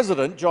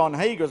president, John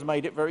Hager, has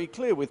made it very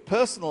clear, with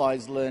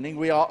personalized learning,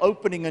 we are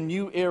opening a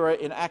new era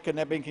in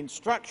academic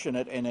instruction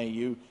at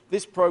NAU.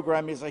 This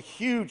program is a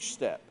huge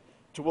step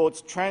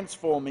towards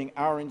transforming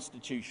our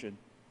institution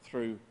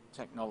through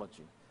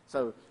technology.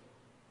 So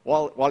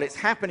while it's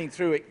happening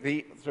through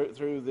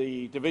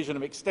the Division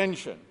of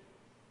Extension,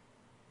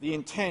 the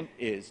intent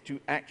is to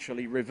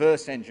actually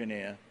reverse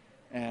engineer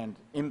and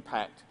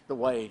impact the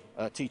way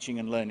teaching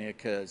and learning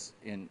occurs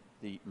in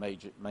the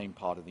main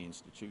part of the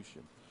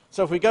institution.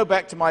 So if we go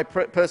back to my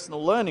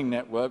personal learning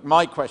network,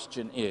 my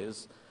question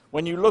is,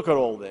 when you look at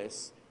all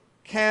this,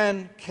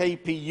 can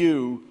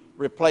KPU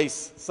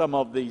replace some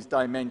of these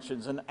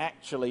dimensions and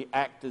actually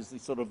act as the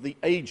sort of the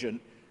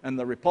agent and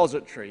the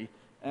repository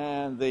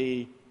and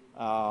the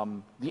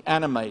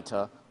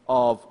animator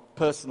of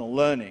personal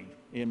learning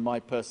in my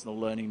personal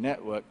learning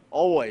network,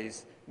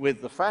 always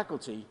with the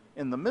faculty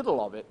in the middle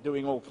of it,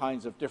 doing all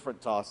kinds of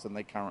different tasks than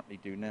they currently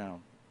do now.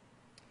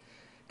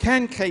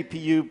 Can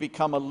KPU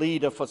become a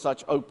leader for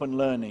such open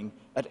learning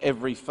at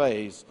every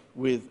phase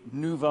with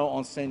Nouveau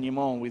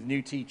enseignement, with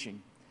new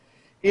teaching?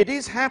 It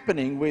is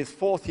happening with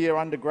fourth-year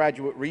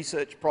undergraduate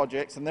research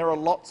projects, and there are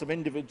lots of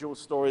individual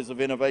stories of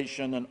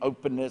innovation and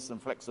openness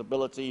and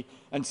flexibility,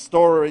 and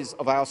stories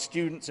of our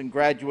students and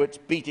graduates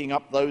beating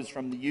up those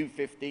from the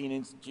U15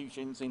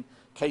 institutions in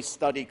case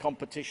study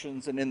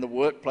competitions and in the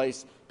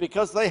workplace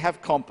because they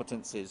have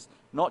competencies,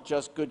 not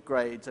just good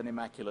grades and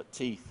immaculate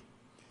teeth.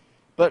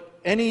 But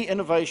any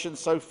innovation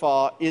so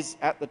far is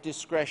at the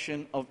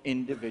discretion of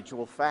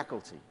individual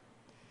faculty,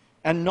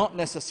 and not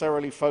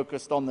necessarily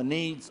focused on the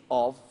needs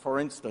of, for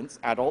instance,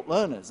 adult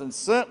learners, and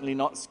certainly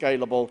not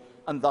scalable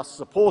and thus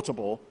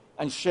supportable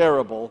and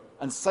shareable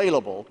and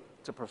saleable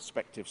to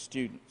prospective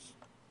students.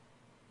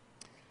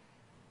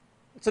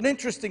 It's an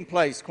interesting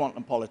place,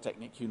 Kwantlen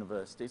Polytechnic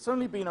University. It's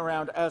only been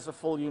around as a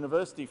full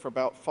university for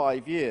about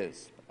 5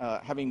 years,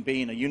 having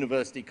been a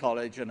university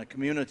college and a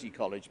community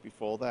college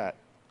before that.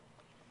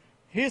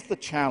 Here's the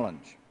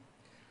challenge.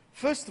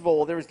 First of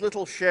all, there is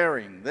little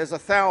sharing. There's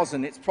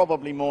 1,000, it's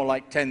probably more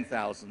like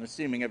 10,000,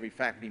 assuming every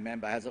faculty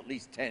member has at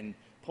least 10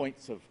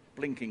 points of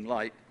blinking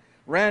light.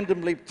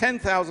 Randomly,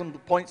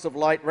 10,000 points of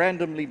light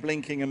randomly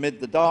blinking amid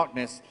the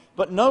darkness,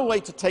 but no way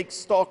to take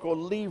stock or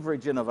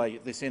leverage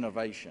this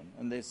innovation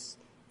and this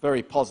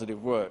very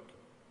positive work.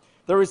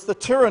 There is the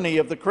tyranny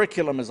of the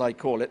curriculum, as I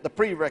call it, the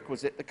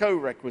prerequisite, the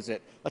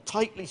co-requisite, a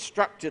tightly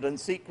structured and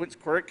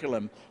sequenced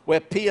curriculum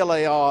where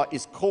PLAR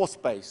is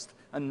course-based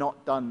and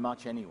not done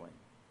much anyway.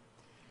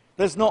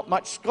 There's not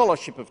much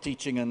scholarship of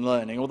teaching and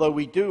learning, although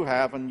we do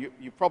have, and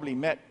you probably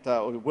met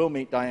or will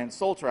meet Diane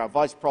Salter, our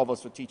Vice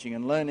Provost for Teaching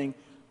and Learning,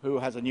 who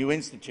has a new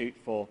institute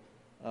for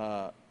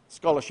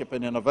scholarship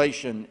and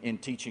innovation in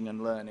teaching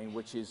and learning,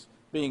 which is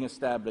being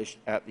established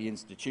at the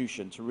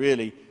institution to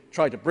really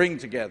try to bring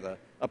together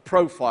a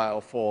profile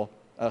for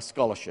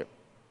scholarship.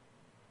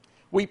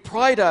 We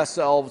pride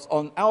ourselves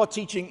on our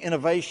teaching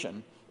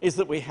innovation is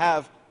that we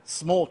have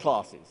small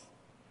classes.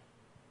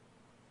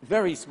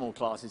 Very small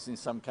classes in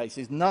some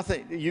cases.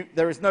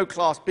 There is no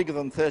class bigger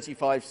than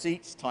 35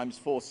 seats times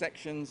 4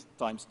 sections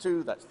times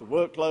 2. That's the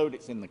workload.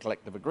 It's in the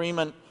collective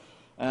agreement.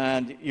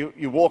 And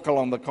you walk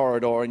along the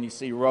corridor and you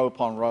see row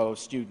upon row of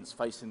students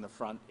facing the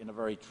front in a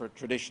very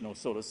traditional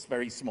sort of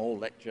very small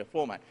lecture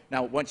format.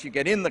 Now, once you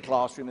get in the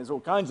classroom, there's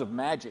all kinds of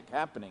magic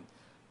happening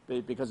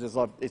because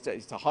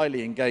it's a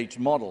highly engaged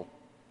model.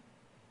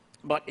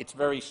 But it's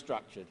very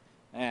structured.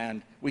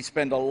 And we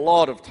spend a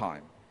lot of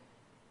time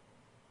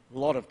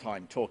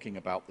talking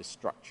about this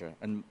structure,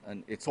 and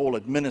it's all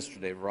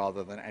administrative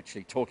rather than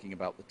actually talking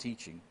about the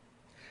teaching.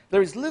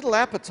 There is little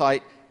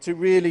appetite to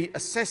really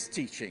assess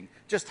teaching.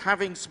 Just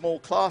having small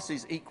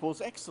classes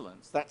equals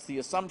excellence. That's the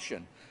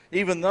assumption,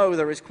 even though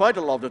there is quite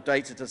a lot of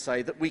data to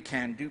say that we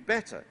can do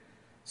better.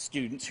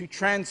 Students who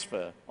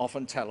transfer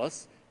often tell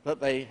us that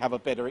they have a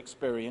better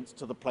experience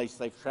to the place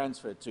they've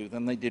transferred to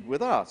than they did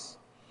with us.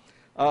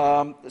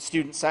 The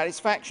student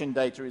satisfaction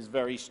data is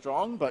very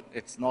strong, but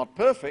it's not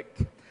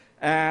perfect.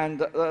 And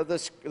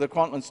the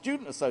Kwantlen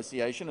Student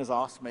Association has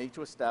asked me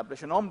to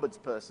establish an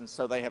ombudsperson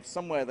so they have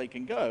somewhere they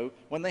can go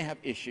when they have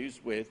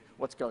issues with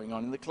what's going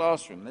on in the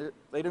classroom.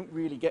 They don't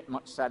really get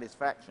much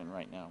satisfaction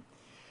right now.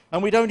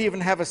 And we don't even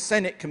have a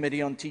Senate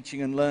Committee on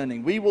Teaching and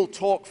Learning. We will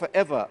talk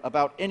forever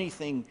about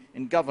anything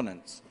in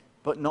governance,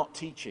 but not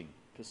teaching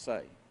per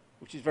se,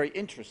 which is very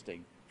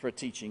interesting for a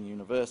teaching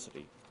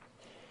university.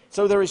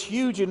 So there is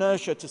huge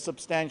inertia to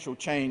substantial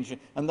change,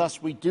 and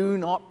thus we do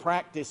not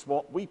practice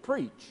what we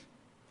preach.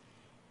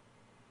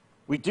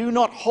 We do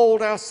not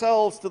hold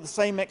ourselves to the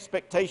same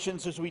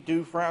expectations as we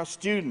do for our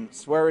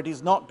students, where it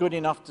is not good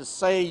enough to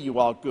say you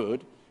are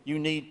good, you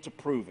need to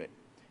prove it.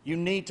 You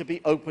need to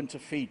be open to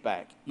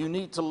feedback. You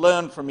need to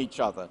learn from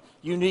each other.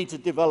 You need to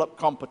develop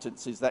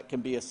competencies that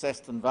can be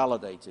assessed and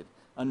validated,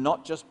 and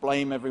not just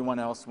blame everyone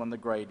else when the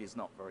grade is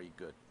not very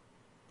good.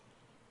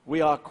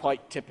 We are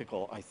quite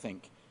typical, I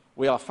think.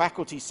 We are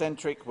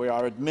faculty-centric, we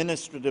are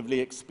administratively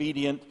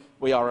expedient,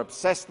 we are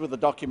obsessed with the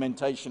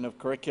documentation of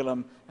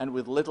curriculum and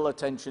with little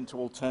attention to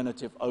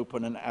alternative,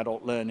 open and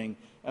adult learning,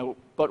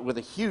 but with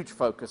a huge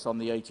focus on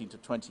the 18 to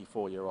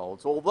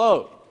 24-year-olds.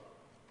 Although,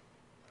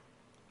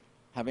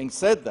 having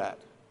said that,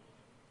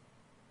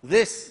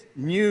 this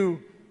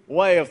new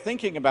way of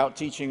thinking about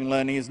teaching and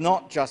learning is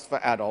not just for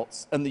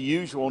adults and the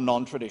usual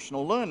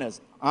non-traditional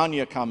learners.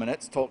 Anya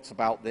Kamenetz talks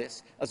about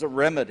this as a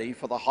remedy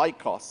for the high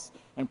costs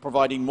and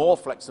providing more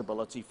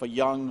flexibility for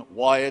young,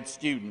 wired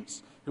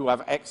students who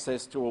have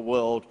access to a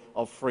world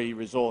of free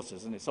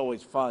resources. And it's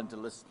always fun to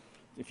listen,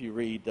 if you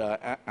read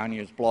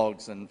Anya's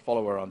blogs and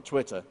follow her on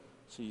Twitter.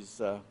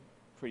 She's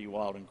pretty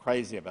wild and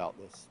crazy about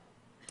this.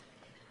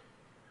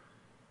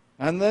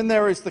 And then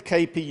there is the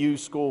KPU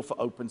School for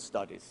Open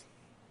Studies.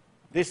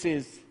 This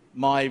is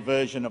my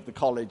version of the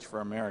College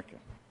for America.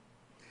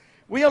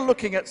 We are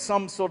looking at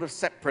some sort of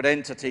separate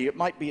entity. It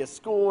might be a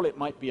school, it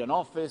might be an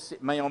office,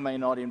 it may or may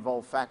not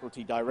involve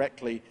faculty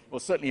directly, or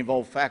certainly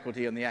involve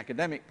faculty in the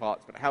academic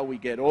parts, but how we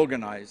get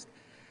organized.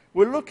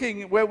 We're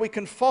looking where we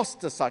can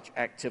foster such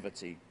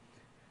activity,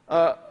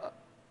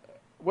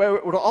 where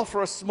it would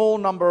offer a small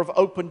number of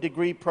open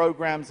degree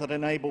programs that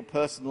enable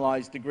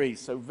personalized degrees,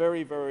 so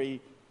very, very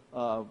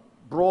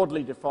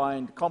broadly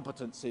defined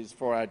competencies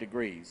for our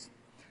degrees.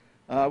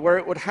 Where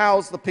it would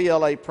house the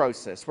PLA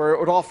process, where it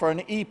would offer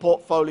an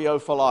e-portfolio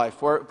for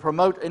life, where it would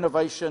promote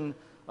innovation,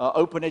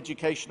 open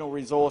educational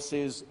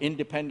resources,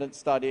 independent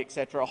study,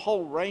 etc., a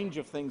whole range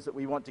of things that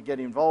we want to get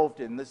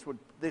involved in.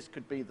 This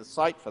could be the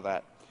site for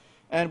that.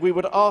 And we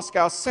would ask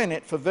our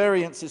Senate for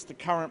variances to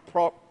current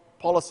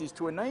policies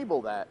to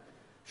enable that,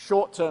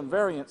 short-term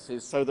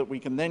variances, so that we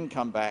can then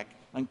come back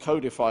and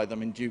codify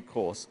them in due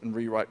course and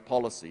rewrite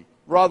policy.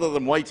 Rather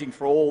than waiting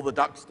for all the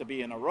ducks to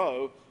be in a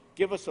row,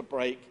 give us a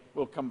break.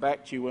 We'll come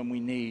back to you when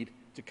we need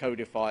to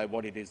codify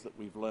what it is that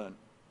we've learned.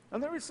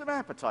 And there is some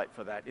appetite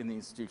for that in the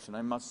institution,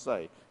 I must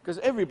say, because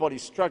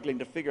everybody's struggling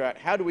to figure out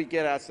how do we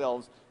get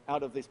ourselves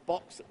out of this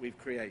box that we've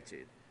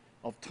created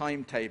of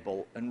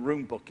timetable and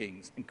room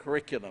bookings and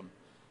curriculum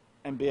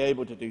and be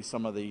able to do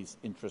some of these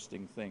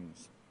interesting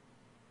things.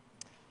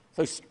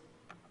 So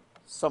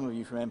some of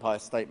you from Empire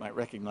State might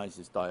recognize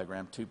this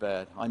diagram. Too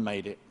bad. I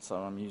made it, so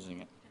I'm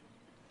using it.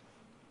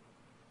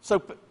 So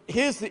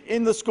here's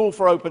in the School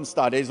for Open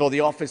Studies, or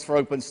the Office for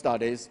Open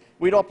Studies,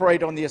 we'd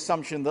operate on the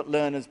assumption that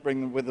learners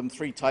bring with them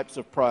three types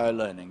of prior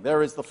learning.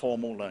 There is the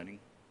formal learning,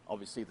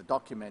 obviously the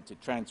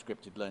documented,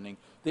 transcripted learning,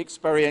 the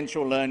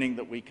experiential learning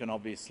that we can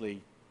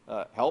obviously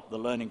help, the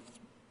learning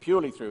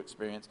purely through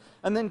experience,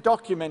 and then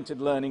documented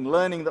learning,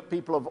 learning that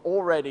people have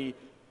already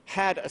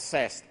had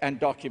assessed and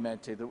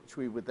documented, which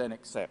we would then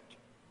accept.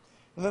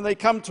 And then they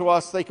come to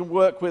us, they can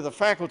work with a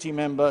faculty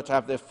member to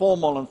have their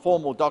formal and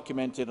formal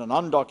documented and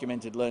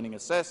undocumented learning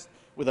assessed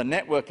with a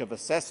network of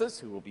assessors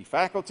who will be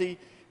faculty,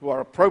 who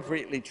are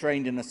appropriately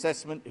trained in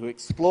assessment, who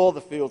explore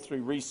the field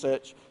through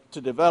research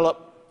to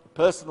develop a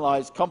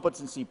personalized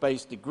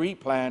competency-based degree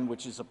plan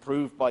which is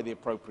approved by the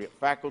appropriate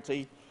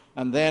faculty.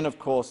 And then, of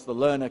course, the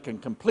learner can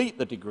complete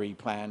the degree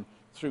plan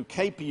through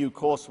KPU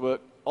coursework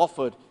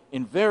offered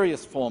in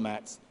various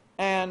formats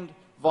and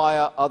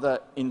via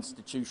other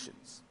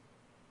institutions.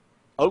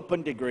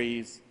 Open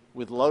degrees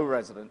with low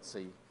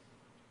residency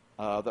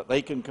that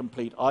they can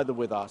complete either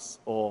with us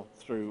or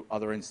through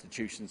other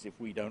institutions if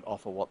we don't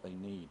offer what they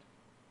need.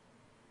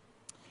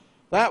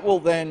 That will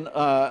then,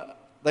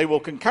 they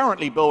will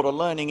concurrently build a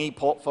learning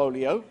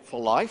e-portfolio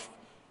for life,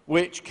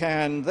 which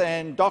can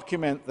then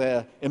document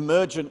their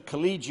emergent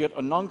collegiate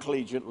and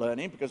non-collegiate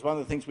learning, because one of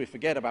the things we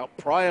forget about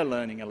prior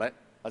learning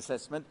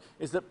assessment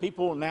is that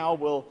people now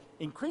will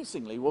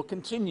increasingly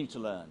continue to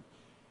learn.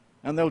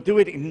 And they'll do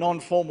it in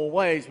non-formal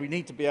ways. We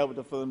need to be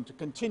able for them to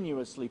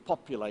continuously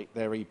populate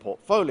their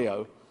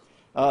e-portfolio,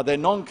 their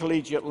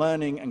non-collegiate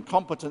learning and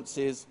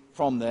competencies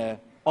from their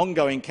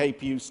ongoing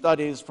KPU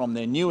studies, from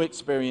their new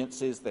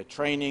experiences, their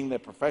training, their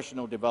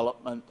professional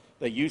development,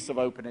 their use of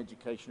open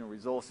educational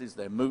resources,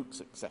 their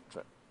MOOCs,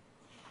 etc.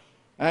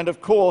 And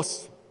of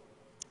course,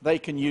 they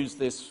can use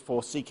this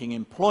for seeking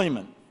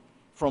employment,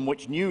 from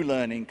which new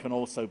learning can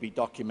also be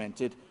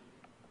documented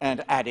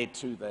and added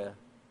to their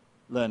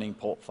learning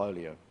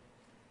portfolio.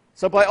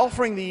 So by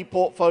offering the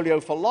e-portfolio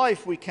for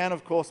life, we can,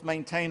 of course,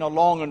 maintain a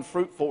long and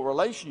fruitful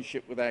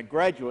relationship with our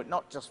graduate,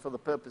 not just for the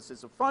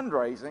purposes of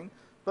fundraising,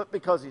 but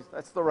because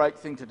that's the right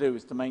thing to do,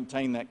 is to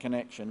maintain that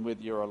connection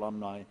with your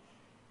alumni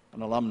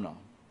and alumna.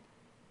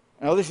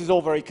 Now, this is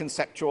all very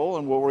conceptual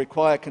and will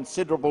require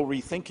considerable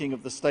rethinking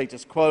of the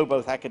status quo,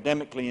 both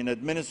academically and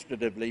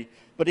administratively,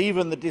 but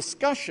even the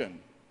discussion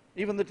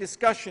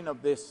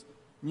of this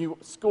new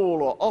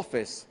school or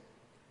office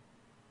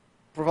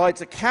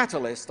provides a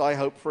catalyst, I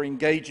hope, for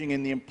engaging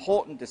in the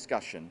important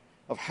discussion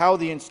of how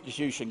the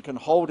institution can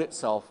hold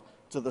itself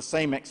to the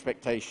same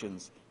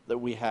expectations that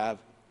we have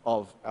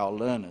of our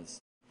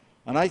learners.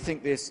 And I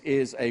think this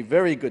is a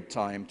very good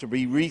time to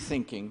be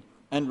rethinking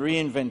and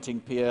reinventing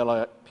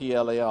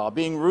PLAR,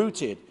 being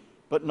rooted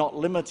but not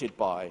limited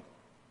by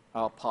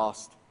our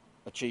past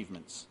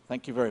achievements.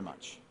 Thank you very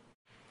much.